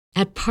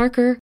At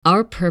Parker,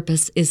 our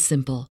purpose is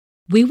simple.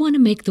 We want to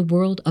make the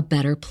world a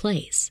better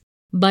place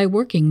by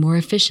working more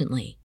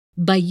efficiently,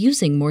 by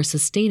using more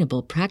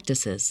sustainable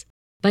practices,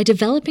 by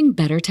developing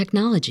better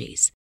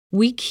technologies.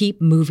 We keep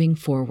moving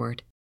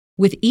forward.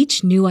 With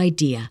each new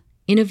idea,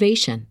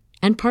 innovation,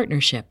 and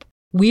partnership,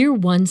 we're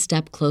one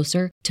step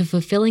closer to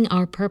fulfilling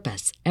our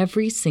purpose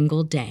every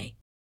single day.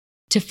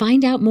 To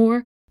find out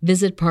more,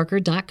 visit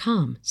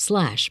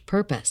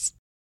parker.com/purpose.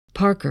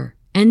 Parker,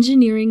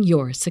 engineering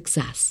your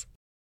success.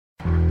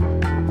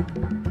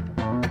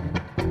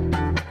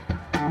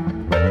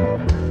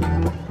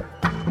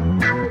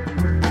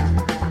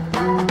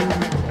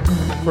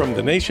 From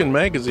The Nation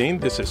magazine,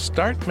 this is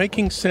Start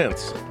Making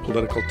Sense,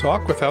 political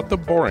talk without the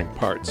boring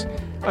parts.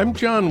 I'm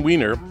John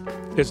Wiener.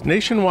 As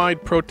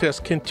nationwide protests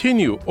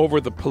continue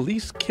over the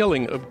police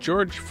killing of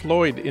George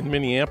Floyd in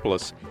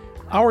Minneapolis,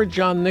 our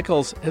John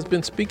Nichols has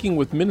been speaking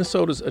with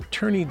Minnesota's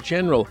Attorney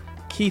General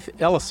Keith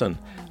Ellison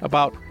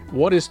about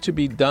what is to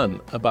be done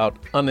about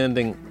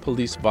unending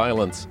police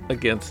violence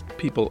against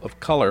people of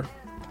color.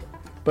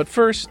 But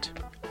first,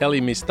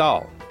 Elie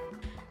Mystal.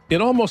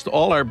 In almost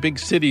all our big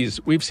cities,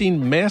 we've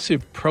seen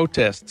massive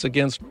protests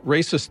against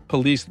racist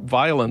police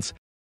violence.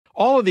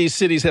 All of these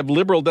cities have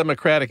liberal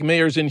Democratic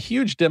mayors and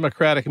huge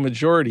Democratic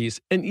majorities,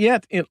 and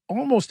yet in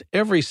almost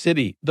every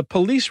city, the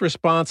police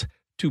response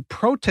to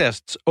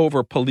protests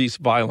over police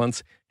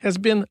violence has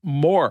been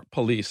more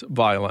police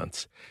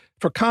violence.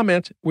 For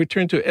comment, we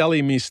turn to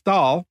Elie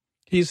Mystal.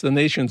 He's the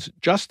Nation's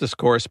justice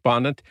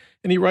correspondent,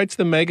 and he writes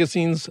the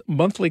magazine's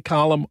monthly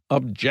column,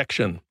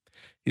 Objection.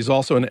 He's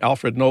also an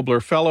Alfred Nobler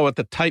Fellow at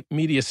the Type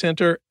Media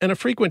Center and a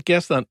frequent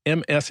guest on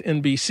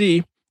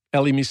MSNBC.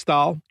 Elie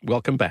Mystal,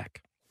 welcome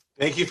back.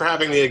 Thank you for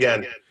having me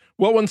again.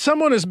 Well, when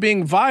someone is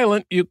being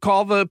violent, you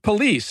call the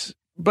police.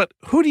 But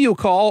who do you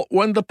call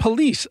when the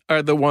police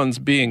are the ones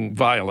being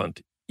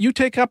violent? You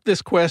take up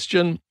this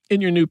question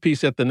in your new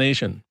piece at The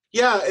Nation.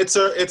 Yeah, it's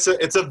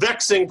a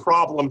vexing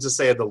problem, to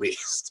say the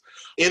least.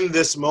 In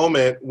this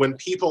moment, when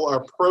people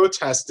are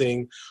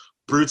protesting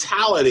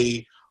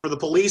brutality, for the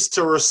police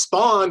to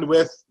respond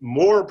with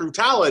more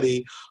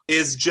brutality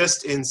is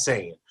just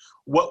insane.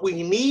 What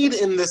we need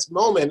in this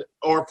moment,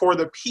 or for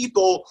the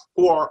people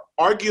who are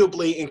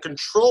arguably in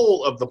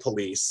control of the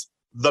police,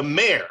 the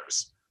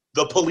mayors,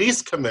 the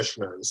police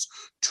commissioners,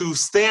 to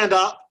stand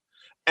up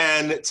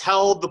and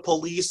tell the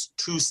police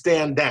to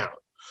stand down.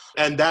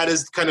 And that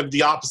is kind of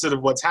the opposite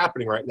of what's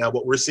happening right now.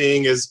 What we're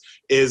seeing is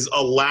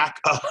a lack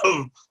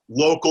of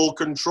local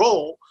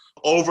control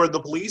over the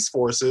police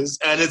forces.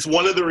 And it's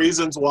one of the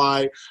reasons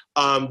why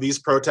these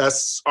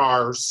protests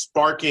are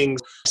sparking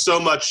so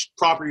much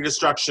property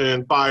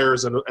destruction,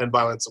 fires, and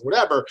violence and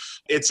whatever.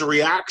 It's a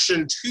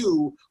reaction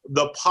to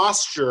the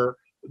posture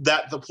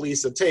that the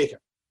police have taken.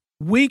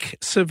 Weak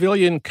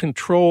civilian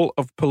control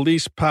of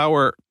police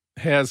power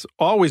has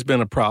always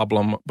been a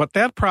problem, but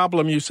that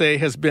problem, you say,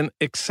 has been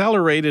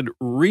accelerated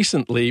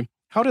recently.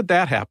 How did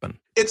that happen?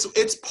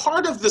 It's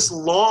part of this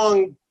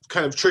long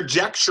kind of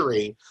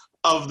trajectory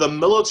of the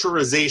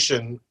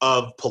militarization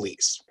of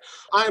police.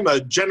 I'm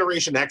a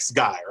Generation X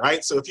guy,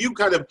 right? So if you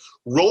kind of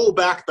roll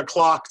back the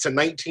clock to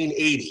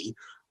 1980,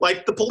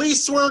 like the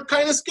police were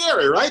kind of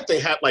scary, right? They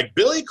had like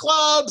billy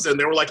clubs and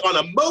they were like on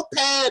a moped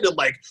and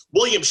like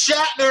William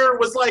Shatner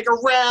was like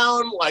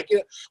around, like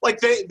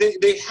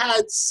they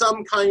had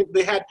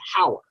they had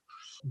power.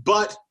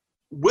 But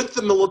with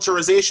the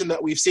militarization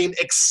that we've seen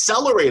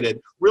accelerated,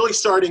 really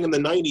starting in the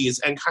 90s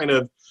and kind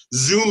of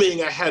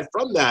zooming ahead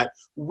from that,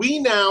 we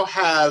now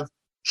have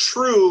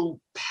true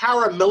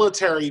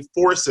paramilitary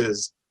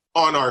forces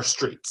on our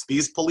streets.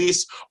 These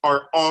police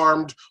are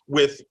armed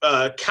with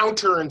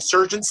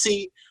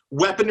counterinsurgency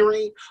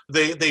weaponry.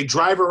 They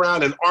drive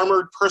around in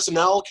armored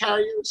personnel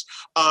carriers.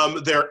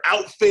 They're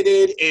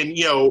outfitted in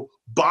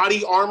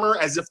body armor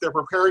as if they're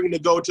preparing to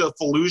go to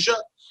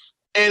Fallujah.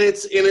 And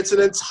it's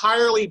an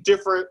entirely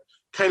different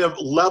kind of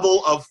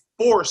level of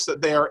force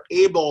that they are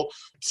able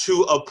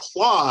to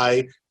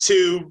apply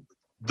to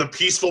the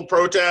peaceful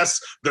protests,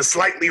 the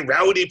slightly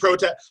rowdy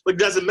protests. It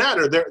doesn't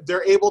matter.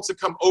 They're able to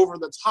come over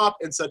the top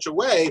in such a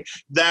way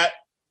that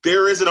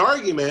there is an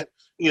argument,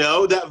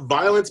 that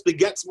violence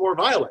begets more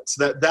violence,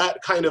 that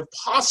kind of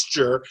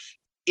posture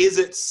is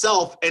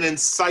itself an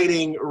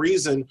inciting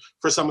reason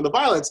for some of the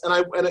violence.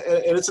 And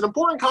it's an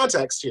important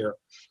context here.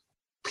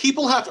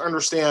 People have to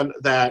understand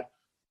that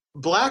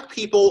Black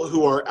people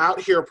who are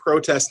out here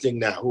protesting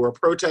now, who are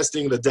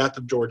protesting the death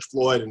of George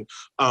Floyd and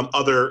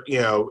other,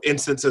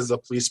 instances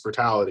of police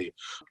brutality,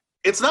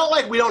 it's not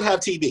like we don't have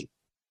TV.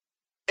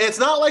 It's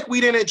not like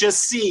we didn't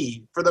just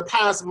see for the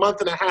past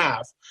month and a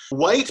half,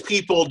 white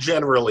people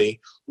generally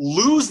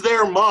lose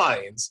their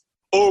minds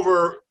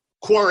over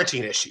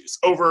quarantine issues,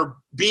 over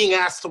being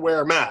asked to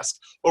wear a mask,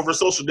 over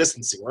social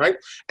distancing, right?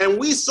 And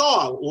we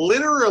saw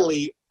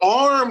literally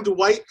armed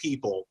white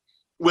people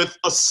with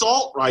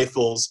assault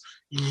rifles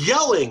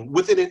yelling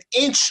within an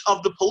inch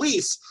of the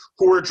police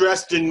who were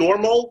dressed in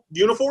normal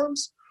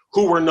uniforms,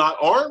 who were not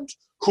armed,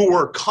 who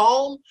were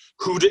calm,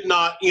 who did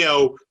not,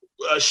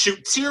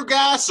 shoot tear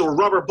gas or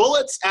rubber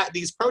bullets at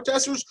these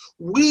protesters.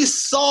 We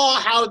saw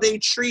how they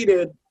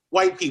treated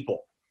white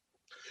people.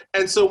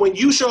 And so when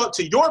you show up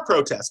to your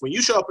protest, when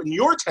you show up in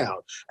your town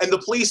and the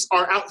police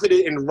are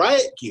outfitted in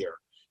riot gear,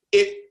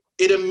 it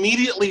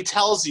immediately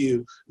tells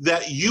you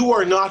that you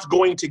are not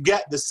going to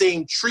get the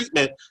same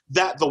treatment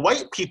that the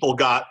white people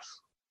got,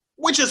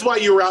 which is why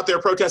you were out there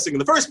protesting in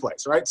the first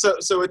place, right?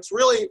 So it's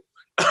really,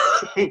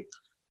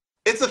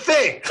 it's a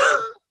thing.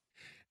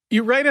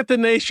 You write at The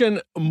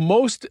Nation,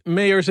 most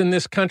mayors in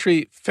this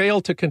country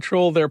fail to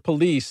control their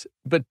police,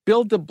 but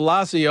Bill de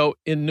Blasio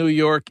in New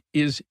York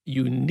is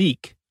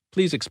unique.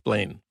 Please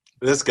explain.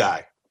 This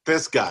guy.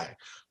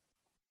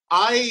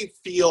 I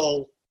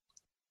feel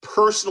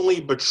personally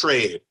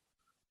betrayed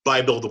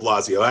by Bill de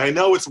Blasio. I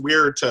know it's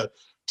weird to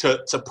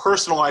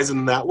personalize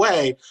in that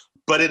way,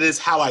 but it is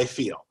how I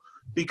feel.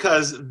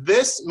 Because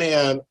this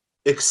man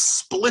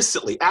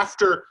explicitly,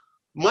 after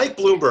Mike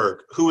Bloomberg,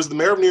 who was the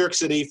mayor of New York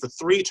City for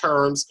 3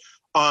 terms,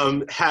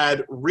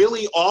 had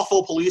really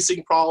awful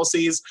policing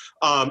policies,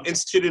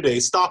 instituted a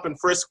stop and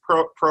frisk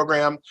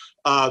program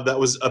that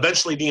was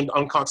eventually deemed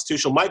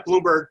unconstitutional. Mike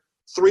Bloomberg,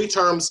 3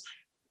 terms,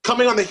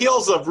 coming on the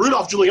heels of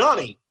Rudolph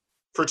Giuliani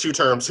for 2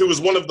 terms, who was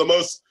one of the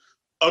most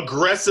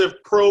aggressive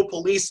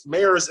pro-police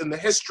mayors in the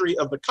history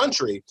of the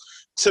country,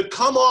 to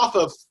come off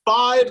of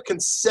 5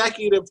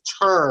 consecutive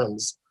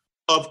terms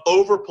of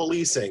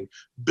over-policing.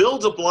 Bill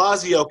de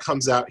Blasio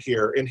comes out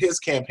here in his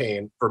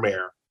campaign for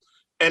mayor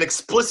and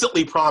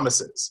explicitly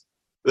promises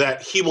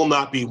that he will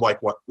not be like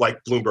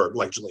Bloomberg,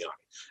 like Giuliani.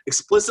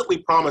 Explicitly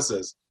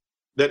promises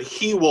that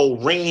he will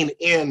rein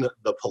in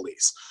the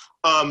police.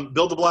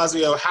 Bill de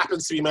Blasio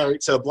happens to be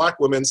married to a black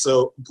woman,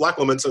 so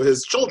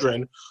his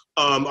children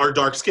are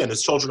dark-skinned.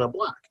 His children are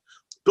black.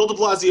 Bill de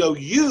Blasio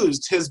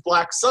used his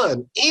black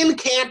son in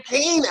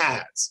campaign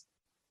ads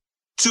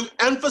to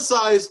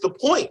emphasize the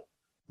point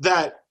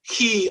that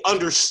he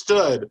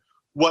understood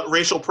what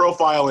racial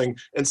profiling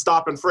and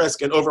stop and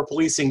frisk and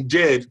over-policing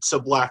did to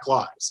black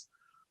lives.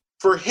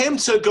 For him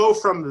to go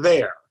from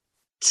there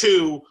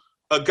to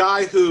a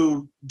guy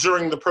who,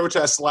 during the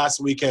protests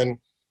last weekend,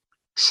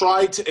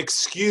 tried to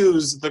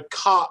excuse the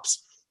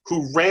cops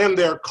who ran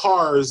their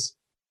cars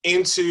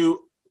into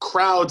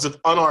crowds of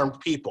unarmed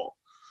people,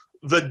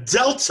 the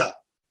delta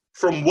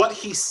from what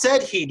he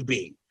said he'd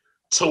be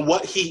to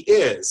what he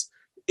is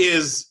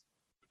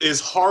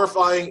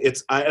horrifying.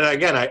 And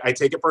again, I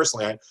take it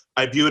personally.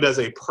 I view it as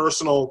a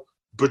personal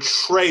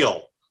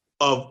betrayal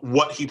of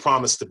what he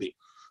promised to be.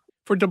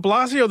 For de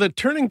Blasio, the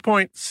turning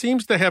point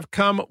seems to have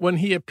come when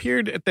he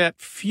appeared at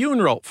that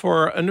funeral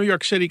for a New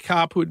York City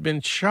cop who'd been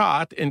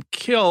shot and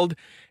killed,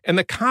 and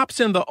the cops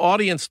in the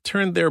audience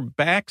turned their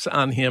backs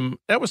on him.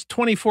 That was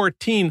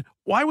 2014.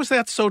 Why was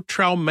that so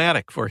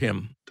traumatic for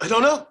him? I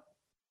don't know.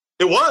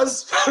 It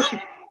was.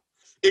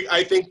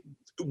 I think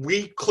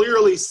we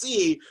clearly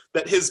see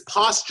that his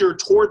posture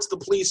towards the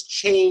police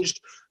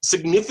changed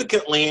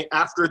significantly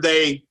after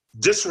they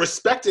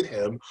disrespected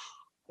him.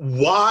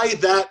 Why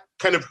that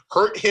kind of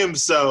hurt him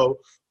so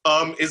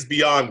is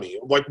beyond me.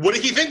 Like, what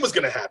did he think was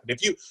going to happen?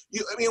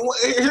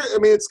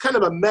 It's kind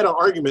of a meta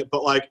argument,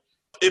 but like,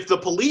 if the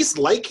police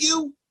like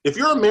you, if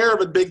you're a mayor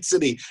of a big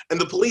city and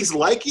the police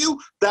like you,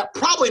 that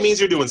probably means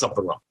you're doing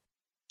something wrong.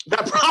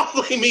 That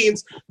probably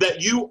means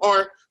that you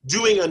aren't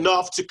doing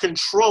enough to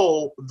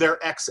control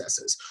their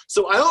excesses.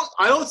 So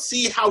I don't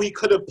see how he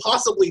could have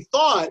possibly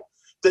thought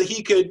that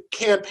he could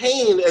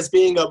campaign as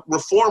being a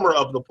reformer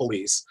of the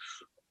police,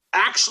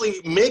 actually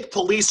make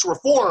police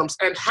reforms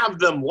and have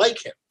them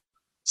like him.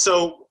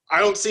 So I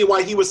don't see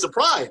why he was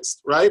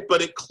surprised, right?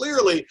 But it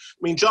clearly,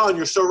 John,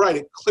 you're so right.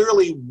 It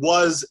clearly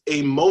was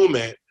a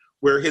moment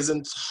where his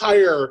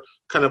entire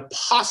kind of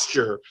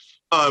posture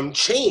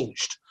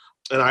changed.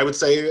 And I would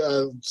say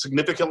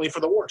significantly for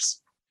the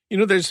worse.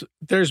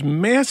 There's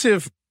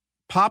massive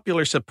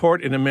popular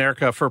support in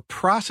America for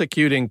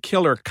prosecuting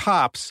killer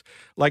cops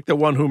like the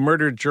one who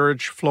murdered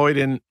George Floyd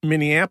in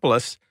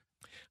Minneapolis.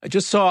 I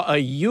just saw a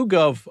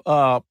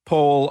YouGov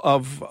poll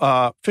of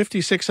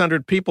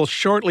 5,600 people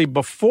shortly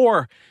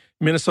before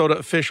Minnesota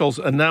officials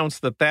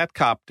announced that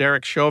cop,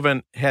 Derek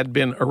Chauvin, had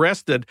been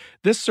arrested.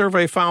 This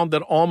survey found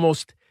that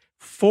almost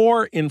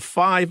 4 in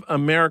 5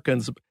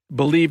 Americans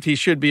believed he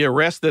should be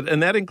arrested,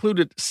 and that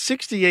included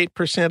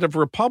 68% of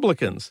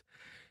Republicans.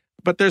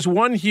 But there's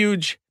one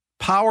huge,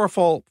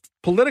 powerful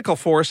political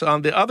force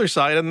on the other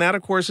side, and that,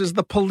 of course, is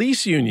the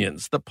police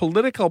unions. The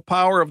political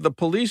power of the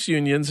police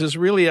unions is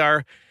really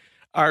our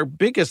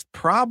biggest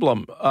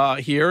problem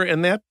here,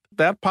 and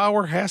that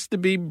power has to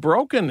be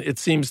broken, it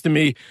seems to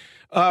me.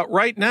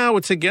 Right now,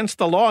 it's against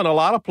the law in a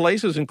lot of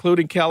places,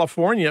 including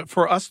California,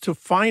 for us to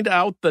find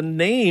out the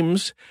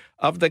names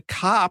of the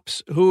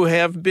cops who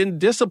have been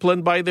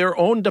disciplined by their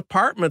own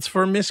departments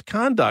for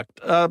misconduct.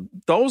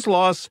 Those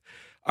laws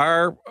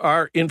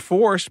are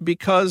enforced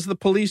because the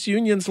police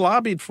unions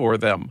lobbied for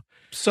them.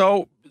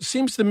 So it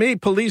seems to me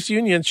police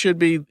unions should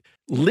be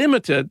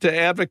limited to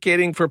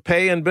advocating for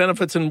pay and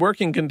benefits and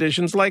working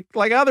conditions like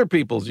other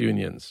people's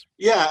unions.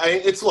 Yeah,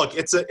 it's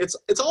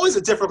always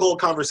a difficult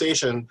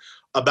conversation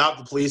about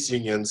the police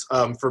unions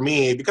for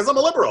me, because I'm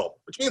a liberal,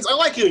 which means I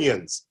like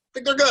unions. I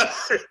think they're good.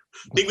 I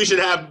think we should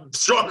have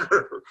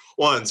stronger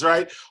ones,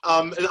 right?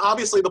 And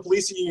obviously the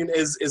police union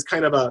is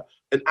kind of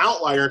an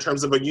outlier in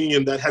terms of a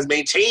union that has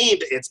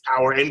maintained its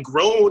power and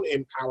grown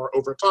in power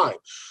over time.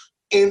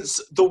 And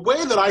the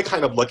way that I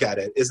kind of look at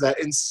it is that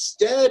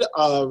instead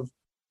of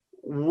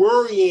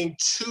worrying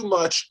too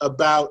much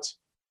about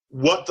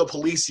what the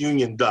police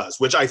union does,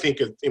 which I think,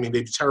 they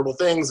do terrible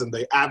things and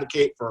they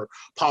advocate for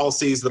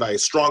policies that I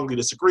strongly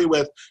disagree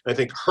with and I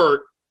think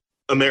hurt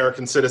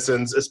American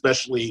citizens,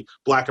 especially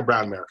Black and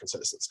brown American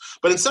citizens.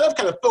 But instead of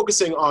kind of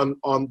focusing on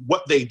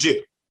what they do,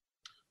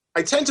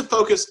 I tend to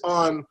focus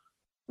on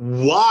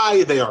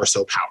why they are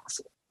so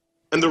powerful.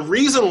 And the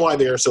reason why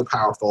they are so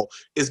powerful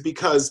is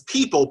because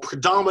people,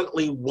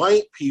 predominantly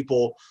white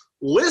people,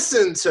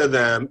 listen to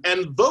them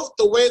and vote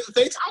the way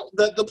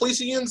that the police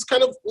unions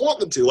kind of want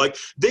them to. Like,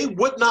 they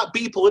would not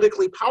be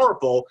politically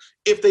powerful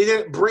if they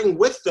didn't bring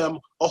with them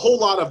a whole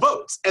lot of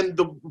votes. And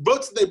the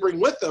votes that they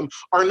bring with them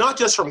are not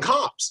just from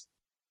cops.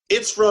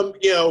 It's from,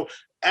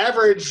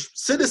 average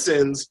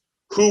citizens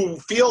who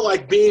feel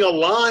like being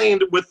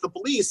aligned with the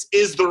police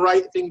is the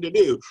right thing to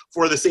do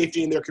for the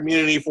safety in their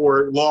community,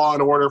 for law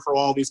and order, for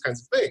all these kinds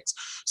of things.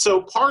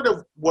 So part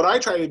of what I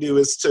try to do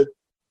is to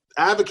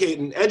advocate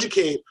and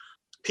educate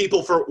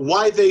people for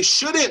why they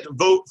shouldn't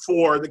vote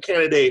for the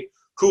candidate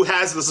who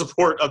has the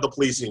support of the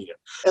police union.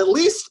 At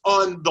least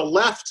on the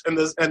left and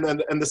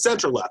the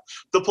center left,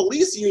 the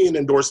police union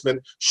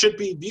endorsement should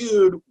be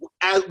viewed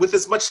with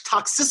as much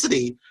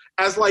toxicity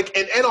as like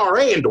an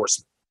NRA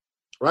endorsement,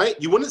 right?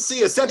 You wouldn't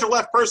see a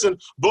center-left person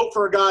vote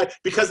for a guy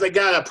because they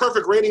got a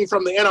perfect rating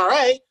from the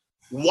NRA.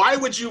 Why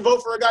would you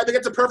vote for a guy that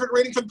gets a perfect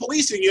rating from the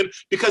police union?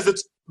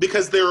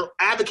 Because they're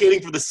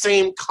advocating for the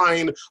same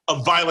kind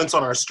of violence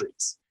on our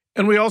streets.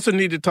 And we also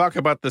need to talk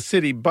about the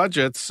city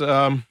budgets.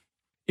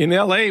 In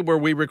L.A., where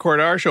we record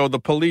our show, the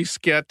police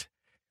get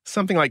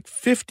something like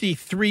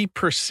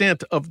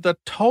 53% of the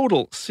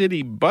total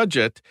city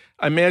budget.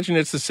 I imagine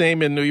it's the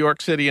same in New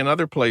York City and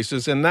other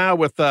places. And now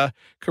with the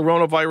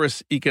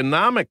coronavirus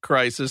economic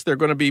crisis, there are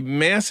going to be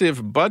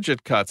massive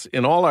budget cuts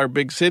in all our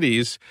big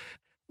cities.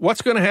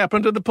 What's going to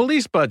happen to the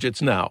police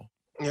budgets now?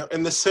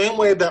 In the same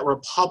way that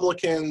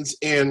Republicans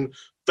in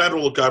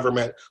federal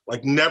government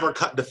never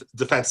cut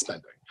defense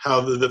spending. How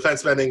the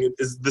defense spending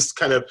is this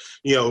kind of,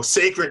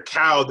 sacred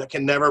cow that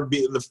can never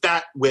be, the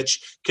fat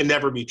which can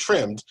never be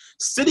trimmed.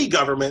 City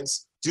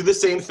governments do the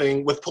same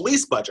thing with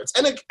police budgets.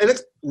 And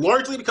it's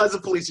largely because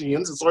of police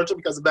unions. It's largely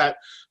because of that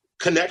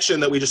connection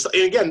that we just,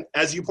 and again,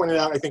 as you pointed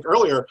out, I think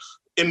earlier,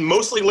 in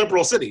mostly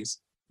liberal cities,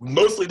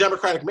 mostly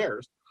Democratic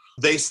mayors,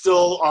 they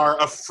still are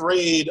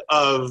afraid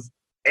of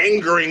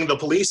angering the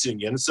police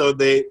union. So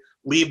they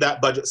leave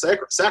that budget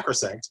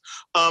sacrosanct.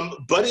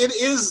 But it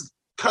is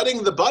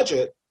cutting the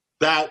budget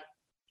that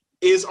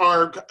is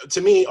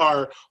to me,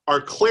 our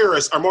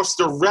clearest, our most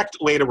direct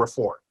way to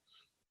reform.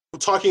 We're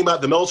talking about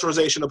the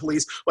militarization of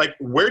police.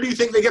 Where do you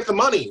think they get the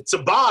money to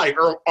buy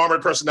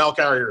armored personnel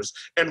carriers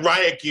and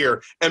riot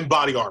gear and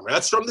body armor?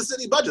 That's from the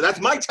city budget. That's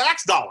my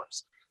tax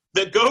dollars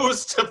that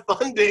goes to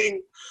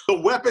funding the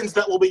weapons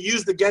that will be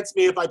used against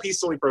me if I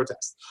peacefully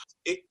protest.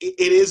 It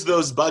is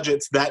those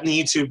budgets that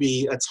need to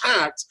be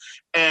attacked,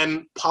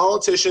 and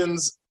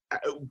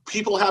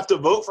people have to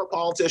vote for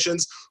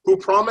politicians who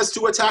promise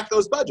to attack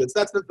those budgets.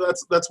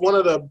 That's one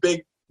of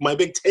my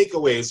big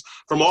takeaways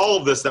from all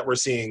of this that we're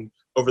seeing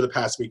over the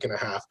past week and a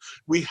half.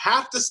 We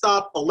have to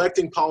stop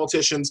electing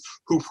politicians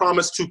who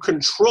promise to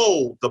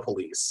control the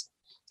police,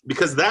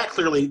 because that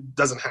clearly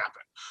doesn't happen.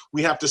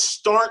 We have to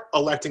start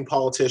electing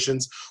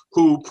politicians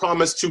who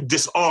promise to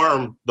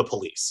disarm the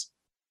police.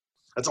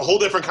 That's a whole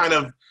different kind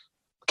of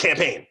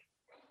campaign.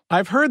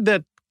 I've heard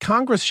that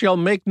Congress shall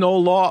make no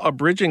law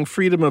abridging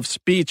freedom of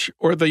speech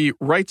or the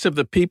rights of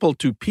the people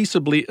to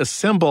peaceably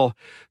assemble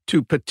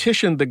to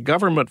petition the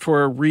government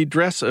for a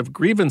redress of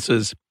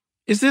grievances.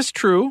 Is this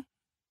true?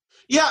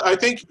 Yeah, I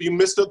think you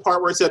missed the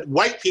part where it said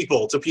white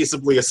people to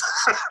peaceably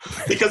assemble,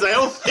 because I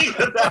don't think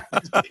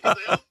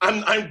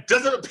that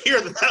doesn't appear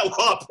that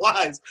law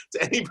applies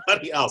to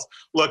anybody else.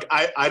 Look,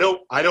 I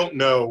don't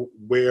know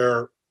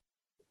where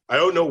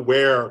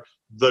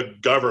the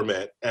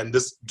government, and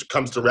this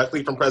comes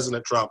directly from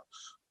President Trump,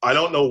 I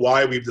don't know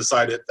why we've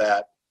decided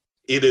that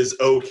it is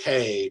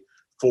okay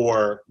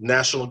for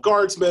National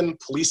Guardsmen,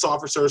 police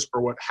officers,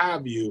 or what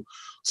have you,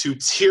 to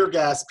tear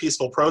gas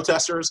peaceful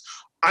protesters.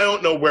 I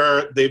don't know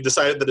where they've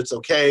decided that it's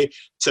okay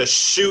to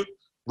shoot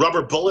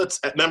rubber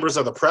bullets at members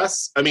of the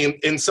press. I mean,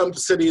 in some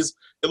cities,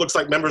 it looks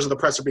like members of the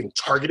press are being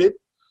targeted.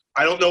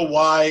 I don't know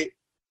why.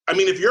 I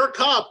mean, if you're a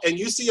cop and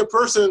you see a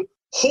person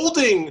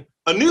holding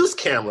a news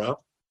camera,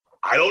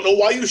 I don't know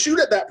why you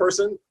shoot at that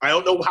person. I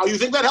don't know how you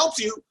think that helps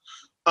you.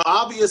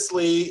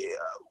 Obviously,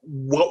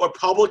 what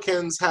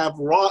Republicans have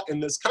wrought in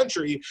this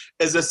country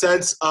is a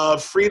sense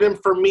of freedom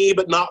for me,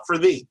 but not for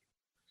thee.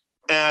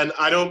 And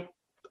I don't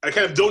I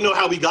kind of don't know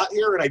how we got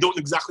here, and I don't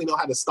exactly know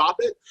how to stop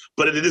it,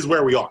 but it is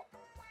where we are.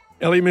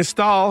 Elie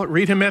Mystal,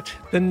 read him at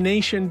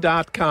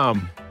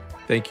thenation.com.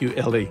 Thank you,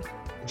 Elie.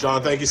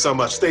 John, thank you so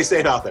much. Stay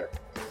safe out there.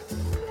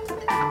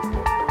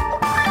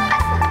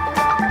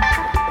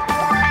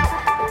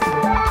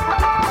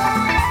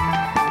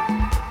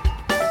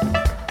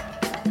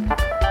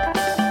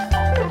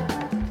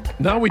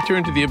 Now we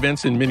turn to the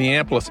events in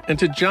Minneapolis and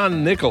to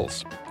John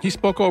Nichols. He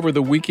spoke over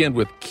the weekend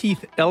with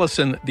Keith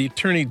Ellison, the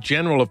Attorney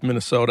General of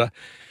Minnesota.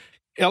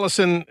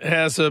 Ellison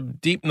has a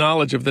deep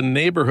knowledge of the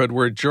neighborhood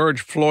where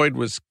George Floyd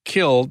was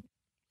killed.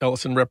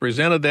 Ellison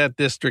represented that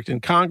district in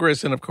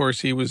Congress, and of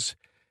course he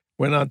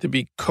went on to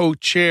be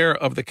co-chair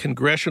of the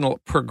Congressional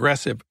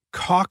Progressive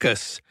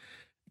Caucus.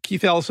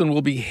 Keith Ellison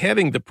will be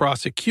heading the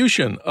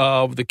prosecution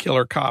of the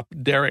killer cop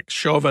Derek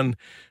Chauvin,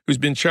 who's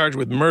been charged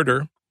with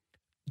murder.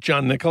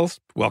 John Nichols,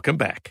 welcome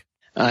back.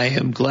 I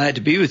am glad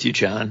to be with you,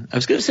 John. I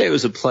was going to say it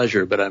was a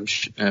pleasure, but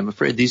I'm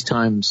afraid these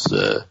times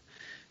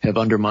have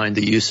undermined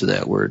the use of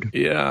that word.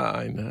 Yeah,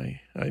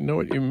 I know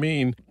what you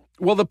mean.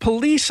 Well, the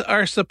police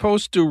are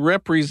supposed to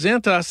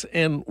represent us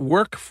and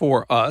work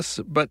for us,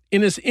 but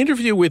in his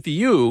interview with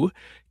you,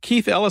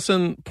 Keith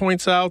Ellison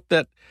points out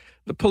that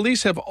the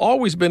police have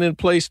always been in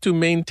place to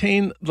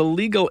maintain the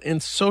legal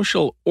and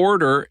social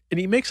order, and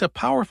he makes a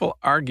powerful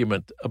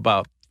argument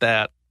about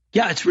that.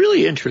 Yeah, it's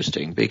really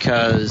interesting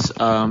because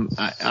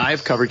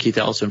I've covered Keith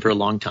Ellison for a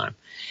long time.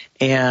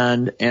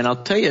 And I'll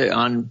tell you,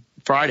 on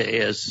Friday,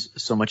 as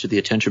so much of the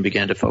attention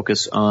began to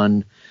focus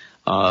on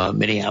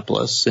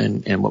Minneapolis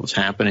and what was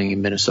happening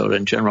in Minnesota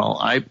in general,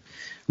 I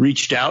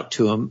reached out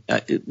to him,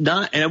 and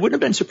I wouldn't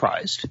have been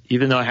surprised,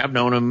 even though I have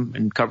known him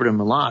and covered him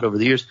a lot over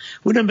the years,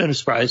 wouldn't have been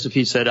surprised if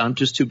he said, I'm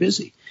just too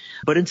busy.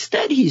 But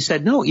instead he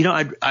said, no,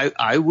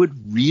 I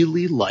would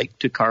really like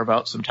to carve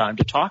out some time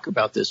to talk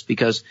about this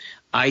because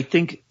I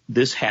think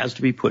this has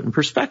to be put in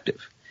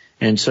perspective.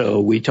 And so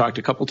we talked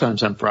a couple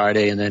times on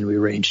Friday, and then we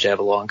arranged to have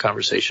a long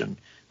conversation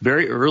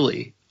very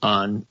early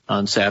on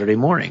Saturday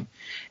morning.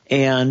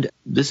 And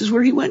this is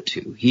where he went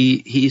to.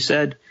 He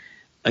said,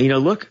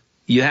 look,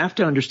 you have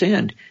to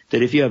understand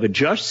that if you have a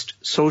just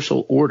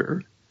social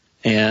order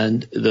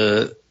and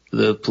the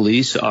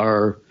police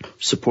are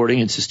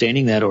supporting and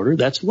sustaining that order,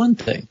 that's one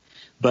thing.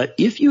 But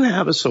if you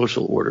have a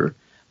social order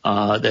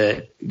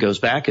that goes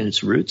back in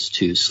its roots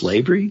to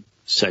slavery,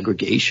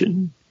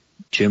 segregation,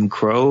 Jim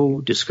Crow,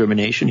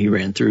 discrimination, he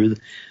ran through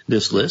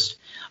this list.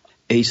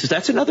 He says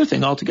that's another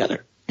thing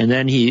altogether. And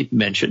then he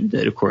mentioned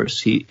that, of course,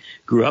 he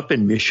grew up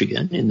in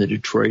Michigan, in the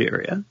Detroit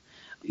area.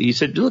 He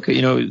said, look,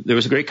 there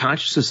was a great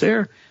consciousness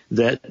there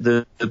that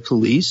the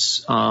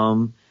police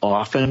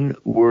often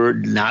were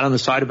not on the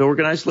side of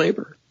organized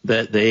labor,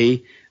 that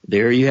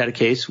there you had a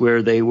case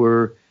where they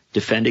were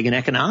defending an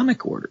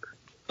economic order.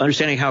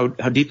 Understanding how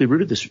deeply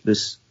rooted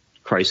this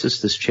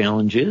crisis, this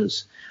challenge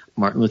is.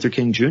 Martin Luther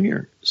King Jr.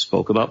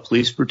 spoke about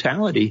police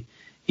brutality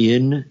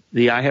in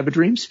the I Have a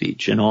Dream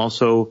speech, and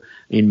also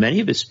in many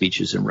of his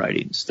speeches and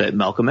writings, that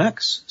Malcolm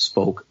X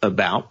spoke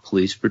about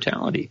police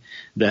brutality,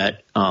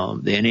 that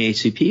the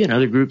NAACP and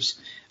other groups,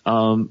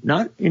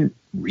 not in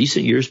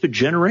recent years, but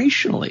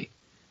generationally,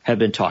 have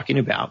been talking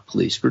about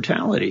police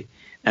brutality.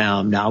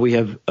 Now we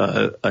have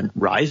a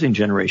rising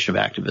generation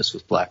of activists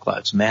with Black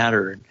Lives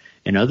Matter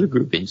and other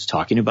groupings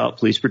talking about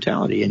police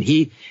brutality. And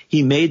he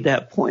made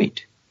that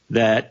point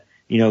that,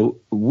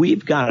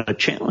 we've got a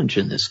challenge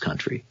in this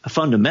country, a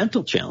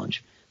fundamental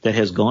challenge that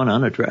has gone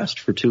unaddressed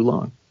for too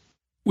long.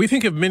 We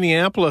think of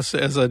Minneapolis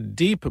as a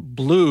deep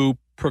blue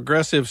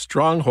progressive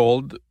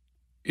stronghold.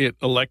 It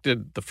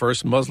elected the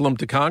first Muslim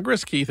to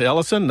Congress, Keith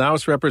Ellison. Now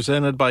it's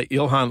represented by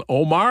Ilhan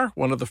Omar,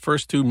 one of the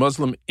first two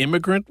Muslim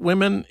immigrant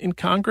women in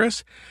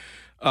Congress.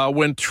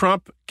 When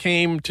Trump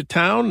came to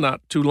town not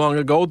too long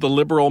ago, the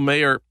liberal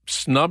mayor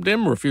snubbed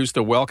him, refused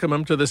to welcome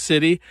him to the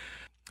city.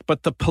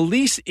 But the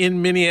police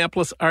in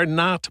Minneapolis are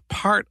not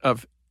part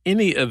of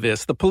any of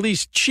this. The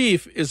police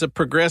chief is a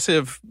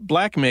progressive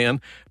black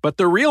man, but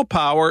the real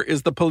power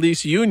is the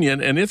police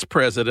union and its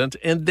president,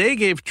 and they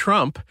gave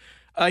Trump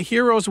a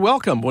hero's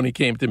welcome when he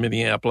came to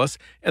Minneapolis,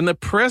 and the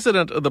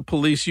president of the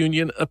police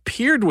union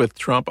appeared with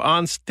Trump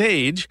on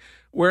stage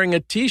wearing a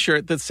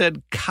T-shirt that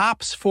said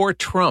 "Cops for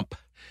Trump."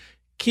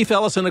 Keith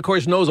Ellison, of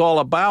course, knows all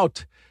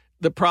about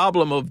the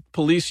problem of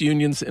police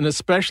unions, and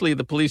especially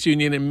the police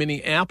union in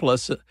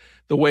Minneapolis,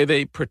 the way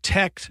they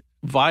protect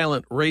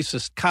violent,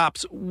 racist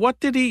cops. What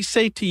did he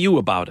say to you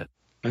about it?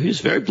 He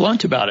was very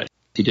blunt about it.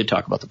 He did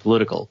talk about the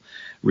political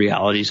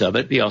realities of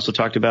it. He also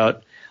talked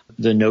about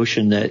the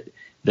notion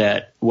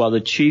that while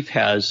the chief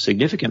has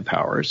significant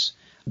powers,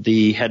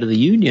 the head of the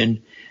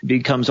union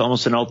becomes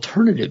almost an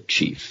alternative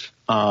chief,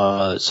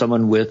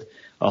 someone with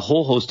a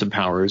whole host of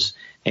powers.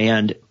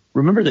 And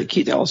remember that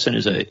Keith Ellison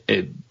is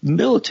a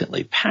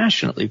militantly,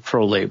 passionately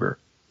pro-labor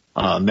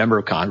member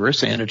of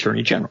Congress and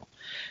Attorney General.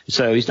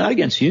 So he's not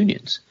against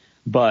unions.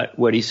 But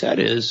what he said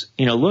is,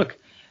 look,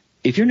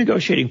 if you're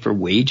negotiating for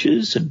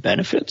wages and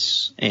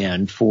benefits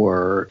and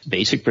for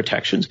basic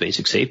protections,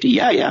 basic safety,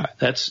 yeah,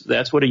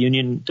 that's what a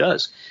union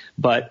does.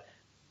 But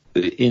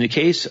in the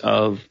case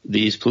of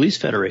these police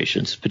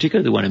federations,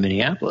 particularly the one in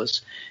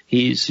Minneapolis,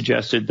 he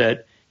suggested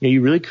that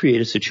you really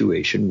create a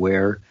situation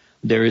where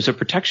there is a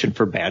protection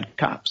for bad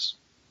cops.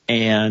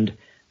 And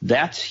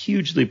that's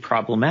hugely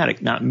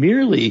problematic, not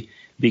merely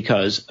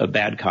because a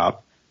bad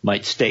cop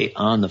might stay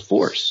on the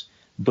force,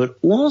 but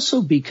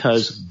also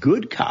because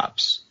good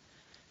cops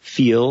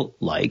feel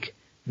like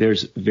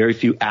there's very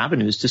few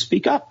avenues to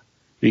speak up.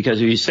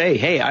 Because if you say,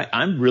 hey,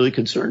 I'm really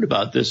concerned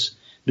about this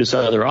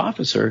other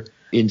officer,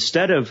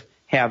 instead of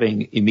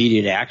having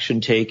immediate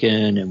action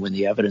taken and when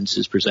the evidence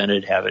is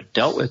presented, have it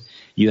dealt with,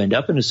 you end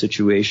up in a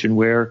situation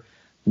where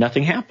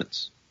nothing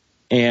happens.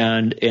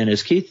 And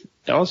as Keith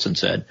Ellison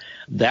said,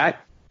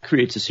 that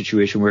creates a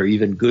situation where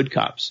even good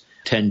cops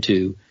tend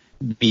to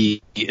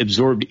be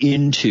absorbed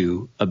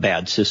into a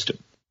bad system.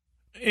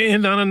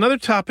 And on another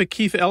topic,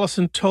 Keith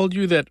Ellison told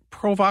you that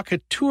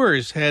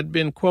provocateurs had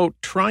been, quote,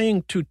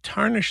 trying to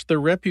tarnish the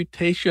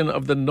reputation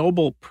of the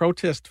noble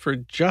protest for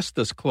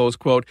justice, close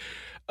quote.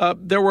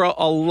 There were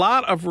a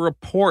lot of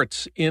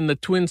reports in the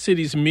Twin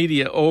Cities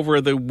media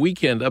over the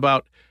weekend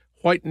about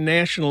white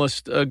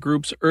nationalist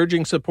groups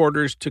urging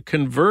supporters to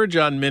converge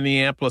on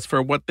Minneapolis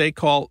for what they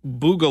call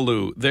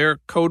Boogaloo, their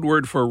code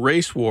word for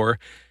race war.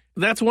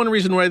 That's one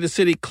reason why the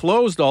city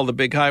closed all the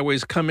big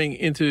highways coming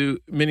into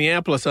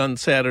Minneapolis on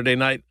Saturday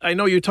night. I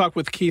know you talked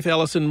with Keith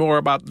Ellison more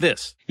about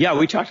this. Yeah,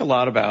 we talked a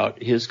lot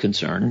about his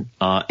concern.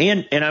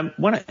 And I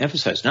want to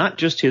emphasize not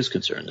just his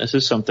concern. This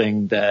is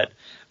something that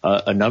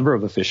a number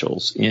of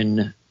officials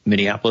in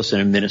Minneapolis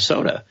and in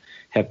Minnesota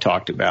have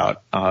talked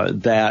about,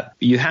 that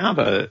you have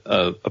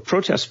a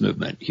protest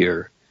movement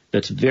here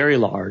that's very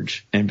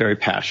large and very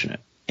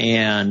passionate,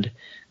 and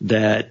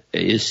that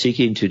is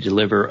seeking to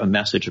deliver a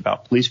message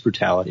about police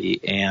brutality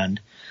and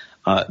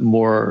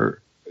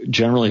more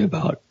generally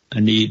about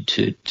a need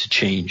to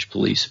change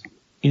police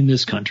in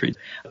this country.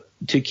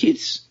 To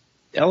Keith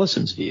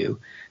Ellison's view,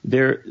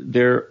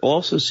 there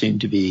also seem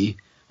to be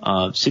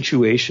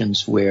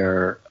situations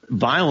where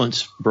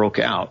violence broke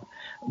out,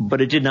 but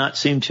it did not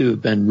seem to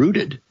have been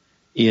rooted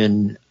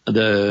in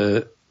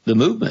the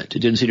movement. It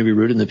didn't seem to be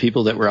rooted in the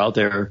people that were out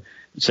there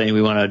saying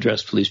we want to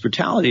address police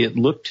brutality. It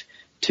looked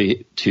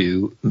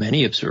to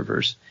many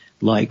observers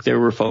like there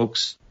were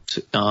folks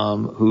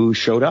who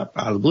showed up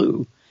out of the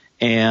blue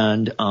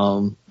and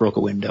broke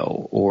a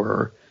window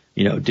or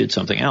did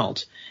something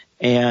else.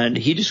 And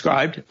he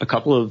described a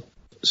couple of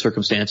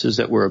circumstances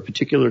that were of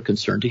particular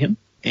concern to him,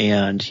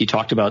 and he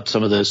talked about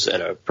some of this at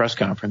a press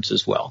conference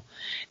as well.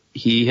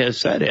 He has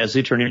said, as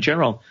the Attorney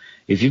General,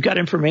 if you've got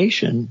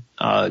information,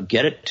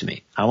 get it to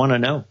me. I want to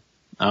know.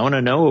 I want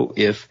to know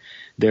if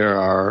there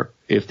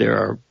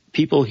are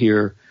people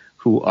here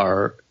who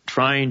are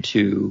trying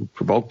to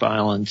provoke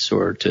violence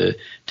or to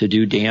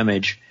do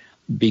damage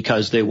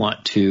because they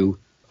want to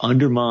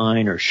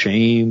undermine or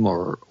shame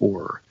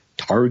or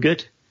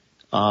target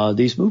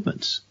these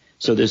movements.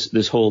 So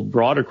this whole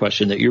broader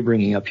question that you're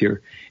bringing up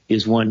here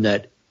is one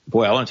that,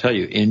 boy, I want to tell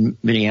you, in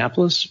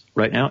Minneapolis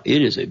right now,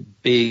 it is a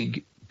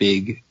big,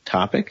 big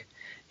topic,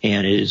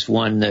 and it is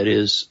one that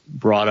is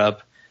brought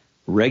up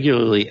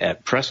regularly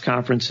at press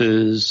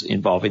conferences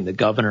involving the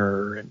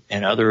governor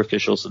and other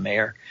officials, the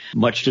mayor,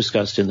 much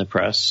discussed in the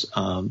press.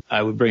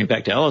 I would bring it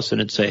back to Ellison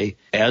and say,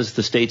 as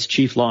the state's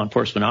chief law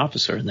enforcement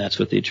officer, and that's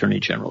what the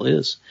Attorney General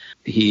is,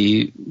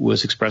 he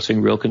was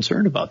expressing real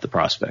concern about the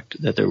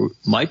prospect that there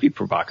might be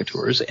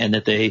provocateurs and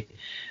that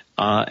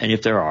and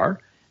if there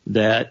are,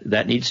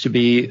 that needs to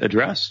be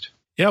addressed.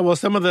 Yeah, well,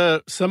 some of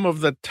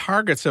the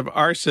targets of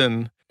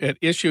arson at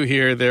issue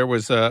here, there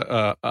was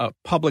a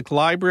public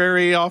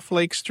library off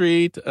Lake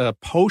Street, a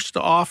post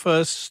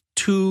office,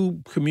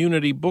 2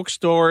 community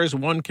bookstores,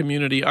 1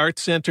 community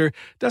arts center.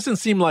 Doesn't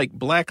seem like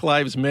Black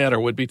Lives Matter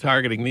would be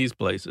targeting these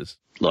places.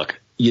 Look,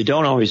 you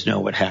don't always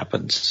know what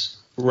happens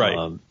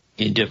right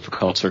in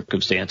difficult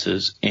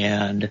circumstances.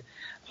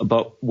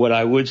 But what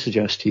I would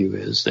suggest to you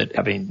is that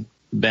having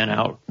been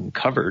out and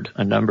covered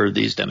a number of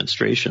these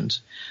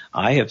demonstrations,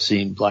 I have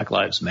seen Black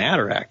Lives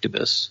Matter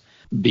activists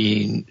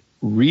being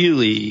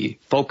really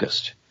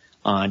focused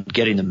on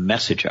getting the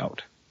message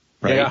out,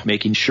 right? Yeah.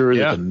 Making sure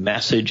that the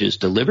message is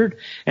delivered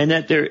and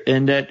that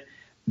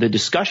the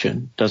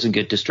discussion doesn't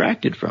get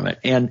distracted from it.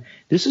 And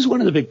this is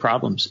one of the big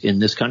problems in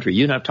this country.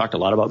 You and I have talked a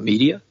lot about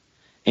media,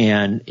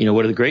 and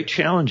one of the great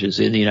challenges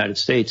in the United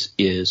States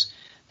is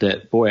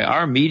that, boy,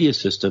 our media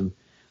system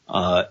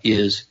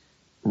is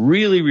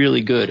really,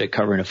 really good at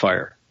covering a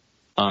fire.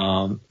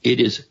 It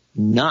is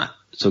not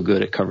so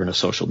good at covering a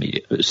social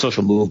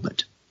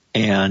movement.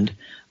 And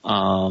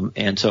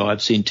so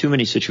I've seen too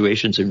many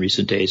situations in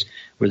recent days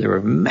where there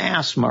were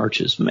mass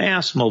marches,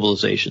 mass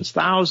mobilizations,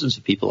 thousands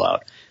of people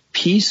out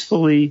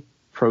peacefully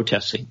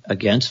protesting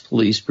against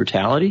police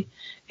brutality.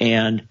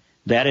 And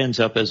that ends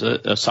up as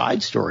a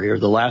side story, or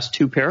the last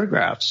 2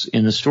 paragraphs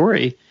in the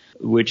story,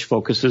 which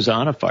focuses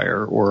on a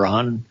fire or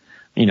on,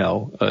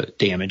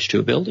 damage to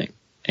a building.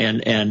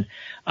 And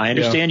I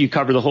understand you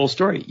cover the whole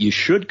story. You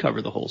should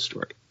cover the whole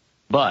story.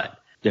 But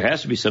there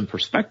has to be some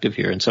perspective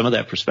here, and some of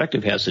that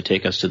perspective has to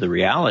take us to the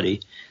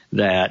reality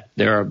that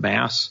there are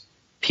mass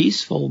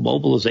peaceful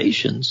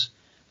mobilizations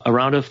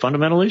around a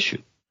fundamental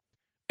issue.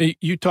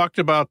 You talked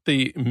about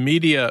the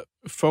media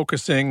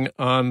focusing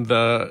on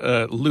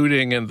the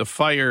looting and the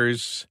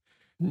fires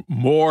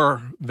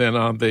more than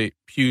on the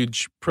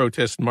huge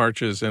protest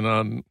marches and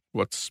on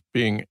what's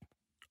being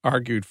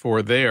argued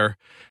for there.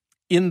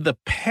 In the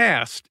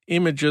past,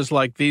 images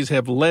like these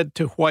have led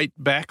to white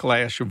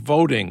backlash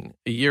voting.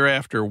 A year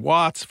after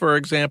Watts, for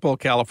example,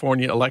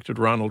 California elected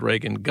Ronald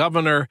Reagan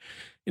governor.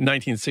 In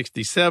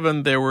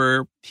 1967, there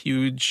were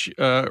huge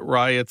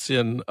riots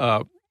in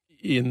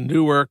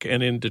Newark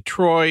and in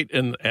Detroit,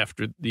 and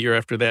the year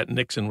after that,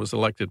 Nixon was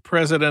elected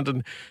president.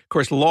 And, of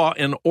course, law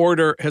and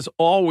order has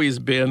always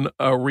been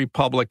a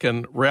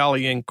Republican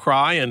rallying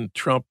cry, and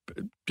Trump,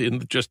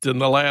 just in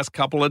the last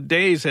couple of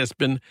days, has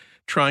been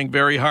trying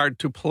very hard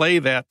to play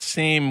that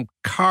same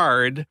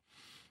card.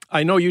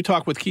 I know you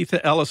talked with Keith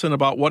Ellison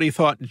about what he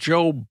thought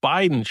Joe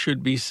Biden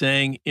should be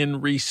saying in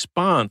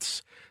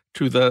response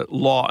to the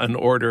law and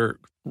order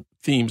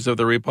themes of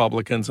the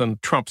Republicans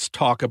and Trump's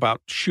talk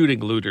about shooting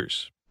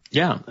looters.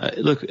 Yeah,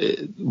 look,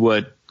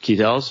 what Keith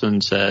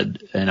Ellison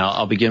said, and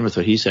I'll begin with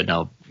what he said, and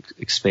I'll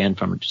expand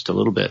from it just a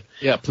little bit.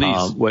 Yeah,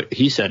 please. What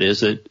he said is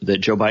that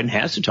Joe Biden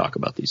has to talk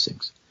about these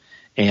things,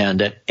 and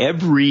that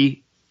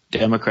every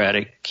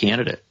Democratic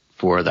candidate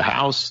for the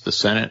House, the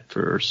Senate,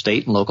 for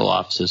state and local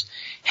offices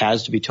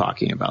has to be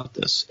talking about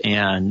this.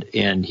 And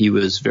he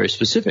was very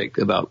specific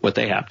about what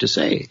they have to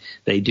say.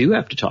 They do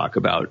have to talk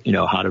about,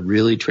 how to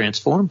really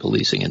transform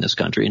policing in this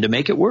country and to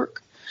make it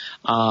work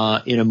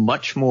in a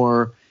much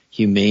more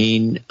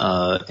humane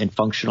and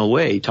functional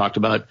way. He talked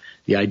about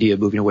the idea of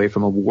moving away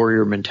from a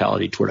warrior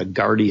mentality toward a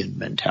guardian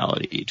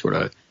mentality,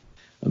 toward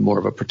a more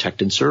of a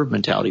protect and serve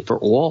mentality for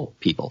all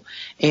people.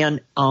 And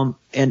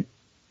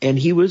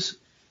he was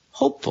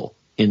hopeful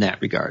in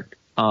that regard.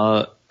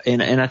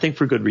 And I think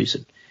for good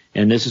reason.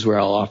 And this is where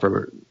I'll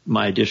offer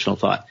my additional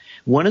thought.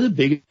 One of the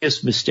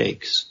biggest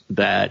mistakes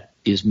that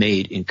is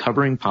made in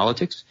covering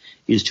politics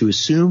is to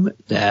assume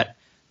that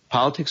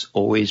politics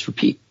always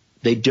repeat.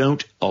 They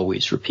don't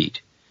always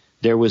repeat.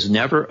 There was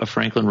never a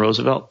Franklin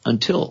Roosevelt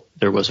until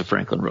there was a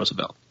Franklin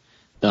Roosevelt.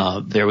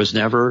 There was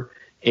never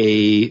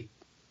a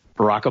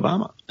Barack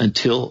Obama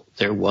until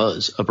there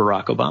was a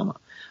Barack Obama.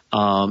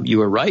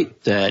 You are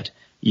right that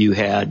you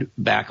had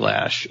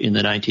backlash in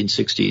the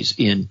 1960s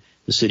in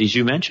the cities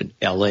you mentioned,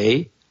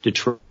 L.A.,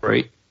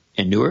 Detroit,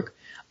 and Newark.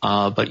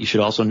 But you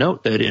should also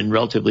note that in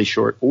relatively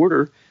short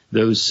order,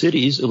 those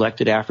cities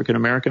elected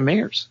African-American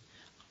mayors.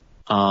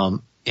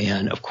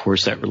 And, of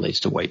course, that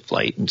relates to white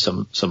flight and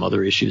some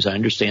other issues. I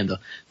understand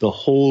the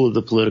whole of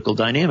the political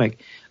dynamic.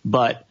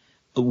 But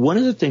one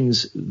of the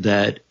things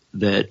that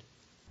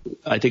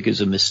I think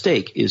is a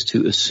mistake is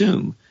to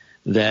assume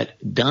that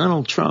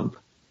Donald Trump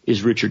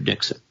is Richard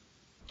Nixon,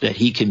 that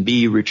he can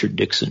be Richard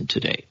Nixon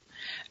today.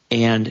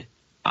 And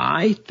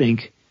I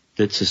think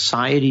that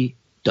society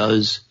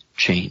does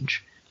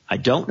change. I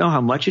don't know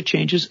how much it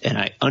changes, and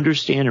I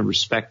understand and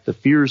respect the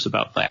fears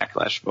about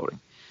backlash voting.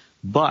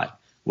 But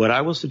what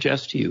I will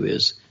suggest to you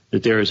is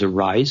that there is a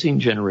rising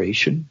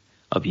generation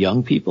of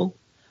young people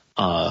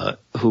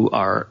who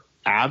are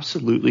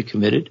absolutely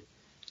committed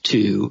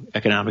to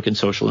economic and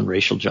social and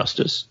racial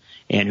justice,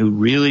 and who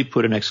really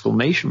put an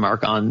exclamation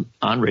mark on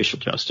racial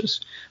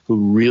justice,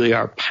 who really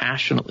are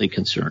passionately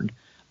concerned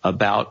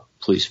about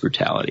police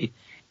brutality.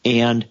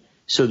 And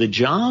so the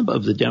job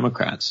of the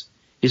Democrats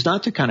is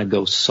not to kind of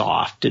go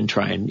soft and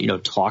try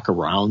and, talk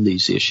around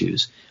these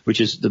issues,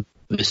 which is the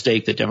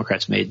mistake that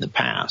Democrats made in the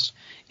past.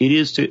 It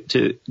is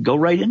to go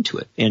right into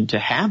it and to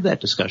have that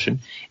discussion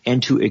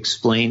and to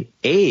explain,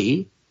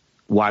 A,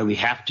 why we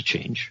have to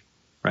change,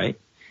 right?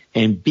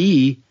 And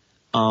B,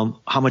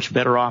 how much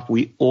better off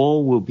we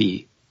all will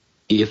be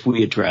if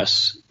we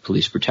address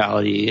police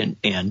brutality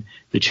and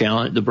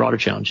the broader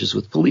challenges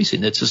with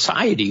policing, that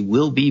society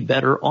will be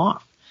better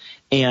off.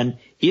 And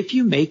if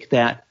you make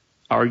that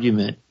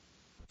argument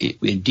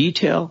in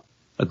detail,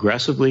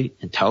 aggressively,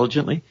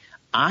 intelligently,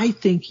 I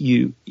think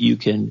you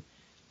can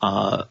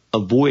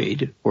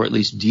avoid or at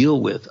least deal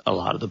with a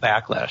lot of the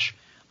backlash,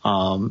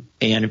 and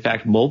in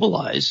fact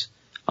mobilize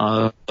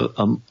a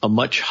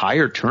much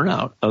higher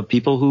turnout of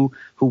people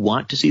who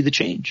want to see the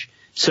change.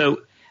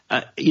 So,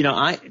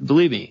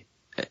 believe me,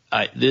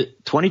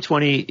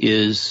 2020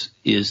 is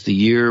the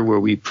year where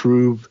we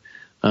prove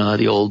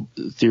the old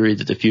theory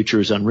that the future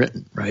is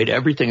unwritten, right?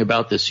 Everything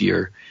about this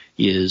year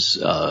is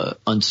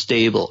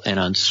unstable and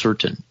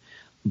uncertain.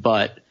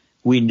 But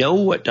we know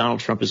what Donald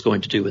Trump is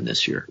going to do in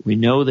this year. We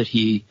know that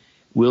he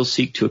will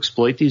seek to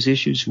exploit these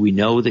issues. We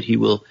know that he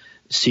will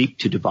seek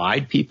to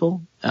divide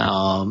people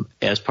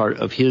as part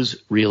of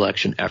his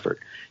reelection effort.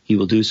 He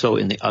will do so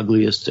in the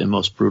ugliest and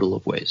most brutal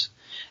of ways.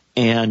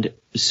 And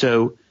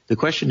so the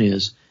question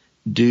is,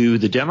 do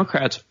the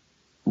Democrats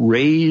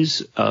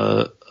raise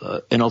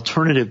an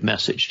alternative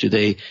message? Do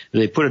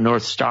they put a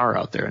North Star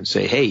out there and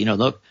say, hey,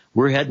 look,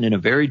 we're heading in a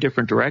very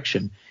different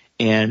direction,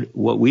 and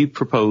what we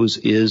propose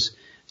is,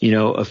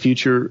 a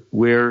future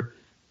where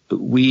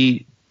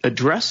we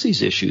address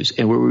these issues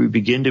and where we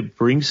begin to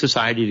bring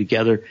society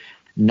together,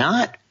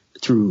 not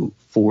through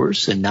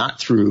force and not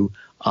through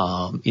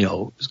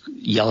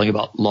yelling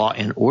about law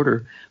and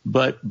order,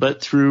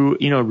 but through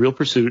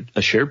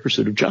a shared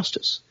pursuit of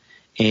justice.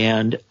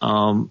 And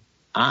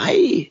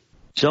I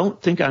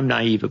don't think I'm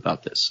naive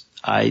about this.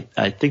 I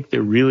think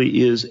there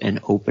really is an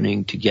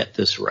opening to get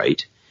this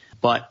right,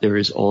 but there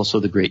is also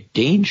the great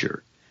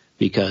danger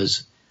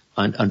because,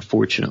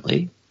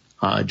 unfortunately,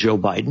 Joe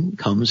Biden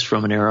comes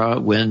from an era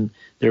when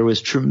there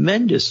was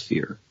tremendous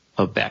fear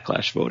of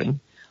backlash voting.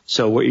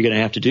 So what you're going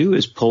to have to do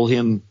is pull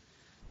him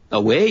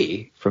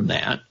away from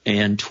that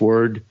and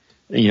toward,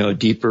 a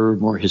deeper,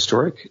 more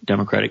historic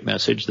democratic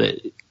message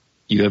that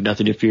you have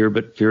nothing to fear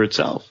but fear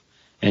itself,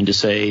 and to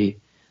say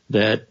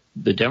that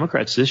the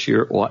Democrats this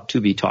year ought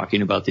to be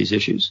talking about these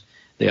issues.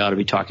 They ought to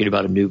be talking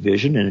about a new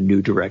vision and a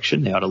new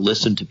direction. They ought to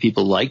listen to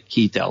people like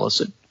Keith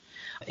Ellison.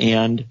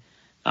 And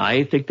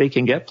I think they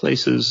can get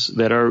places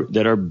that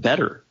are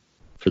better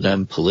for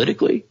them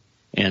politically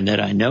and that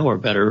I know are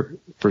better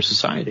for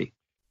society.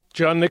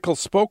 John Nichols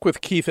spoke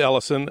with Keith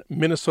Ellison,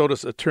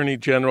 Minnesota's Attorney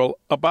General,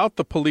 about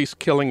the police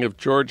killing of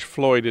George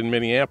Floyd in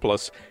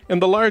Minneapolis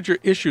and the larger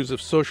issues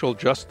of social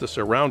justice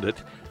around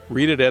it.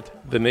 Read it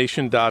at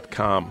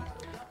thenation.com.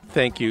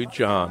 Thank you,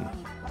 John.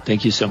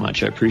 Thank you so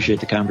much. I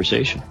appreciate the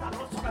conversation.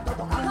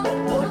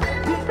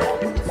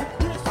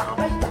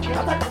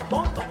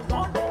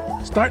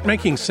 Start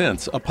Making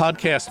Sense, a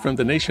podcast from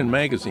The Nation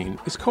magazine,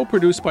 is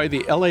co-produced by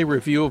the LA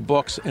Review of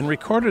Books and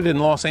recorded in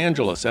Los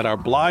Angeles at our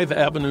Blythe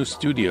Avenue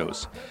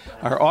studios.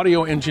 Our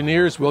audio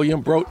engineer is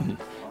William Broughton.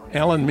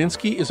 Alan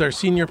Minsky is our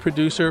senior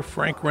producer.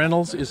 Frank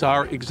Reynolds is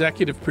our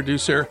executive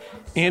producer.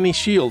 Annie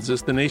Shields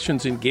is The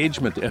Nation's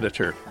engagement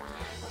editor.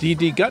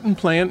 D.D.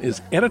 Guttenplan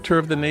is editor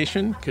of The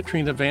Nation.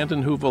 Katrina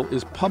vanden Heuvel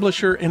is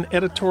publisher and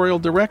editorial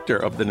director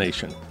of The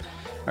Nation.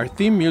 Our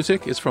theme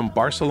music is from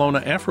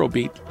Barcelona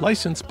Afrobeat,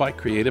 licensed by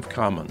Creative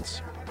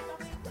Commons.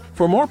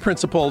 For more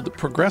principled,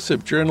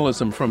 progressive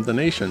journalism from The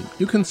Nation,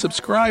 you can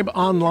subscribe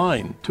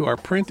online to our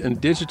print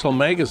and digital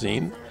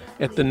magazine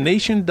at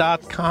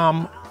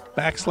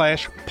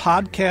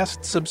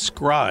thenation.com/podcast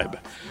subscribe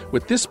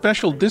with this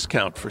special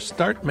discount for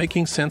Start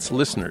Making Sense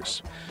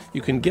listeners.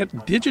 You can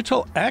get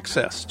digital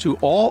access to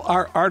all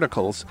our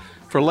articles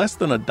for less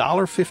than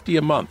 $1.50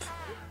 a month.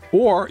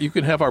 Or you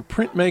can have our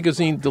print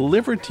magazine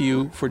delivered to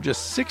you for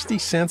just 60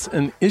 cents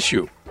an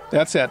issue.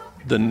 That's at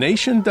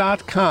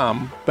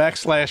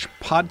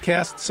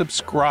thenation.com/podcast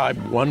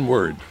subscribe, one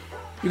word.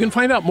 You can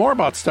find out more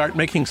about Start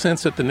Making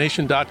Sense at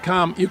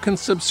thenation.com. You can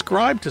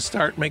subscribe to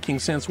Start Making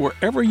Sense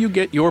wherever you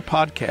get your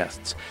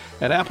podcasts,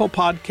 at Apple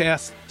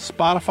Podcasts,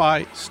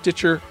 Spotify,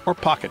 Stitcher, or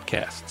Pocket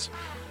Casts.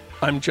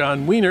 I'm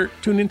John Wiener.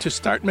 Tune in to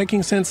Start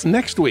Making Sense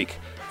next week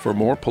for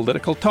more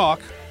political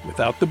talk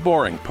without the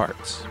boring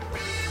parts.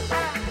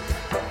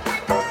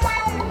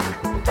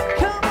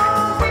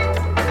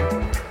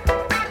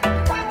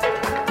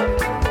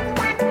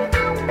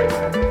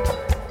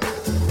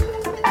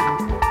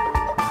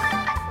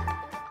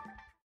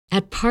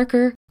 At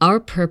Parker,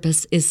 our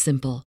purpose is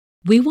simple.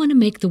 We want to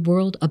make the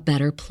world a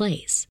better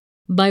place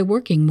by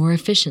working more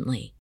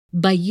efficiently,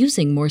 by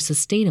using more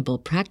sustainable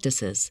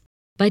practices,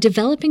 by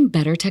developing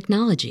better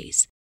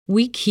technologies.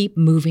 We keep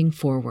moving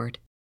forward.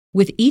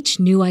 With each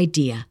new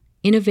idea,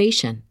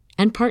 innovation,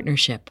 and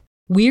partnership,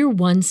 we're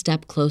one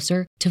step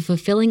closer to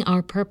fulfilling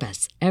our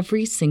purpose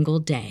every single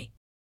day.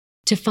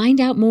 To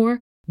find out more,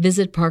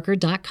 visit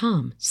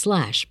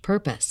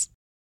parker.com/purpose.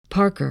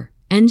 Parker,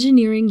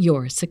 engineering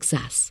your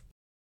success.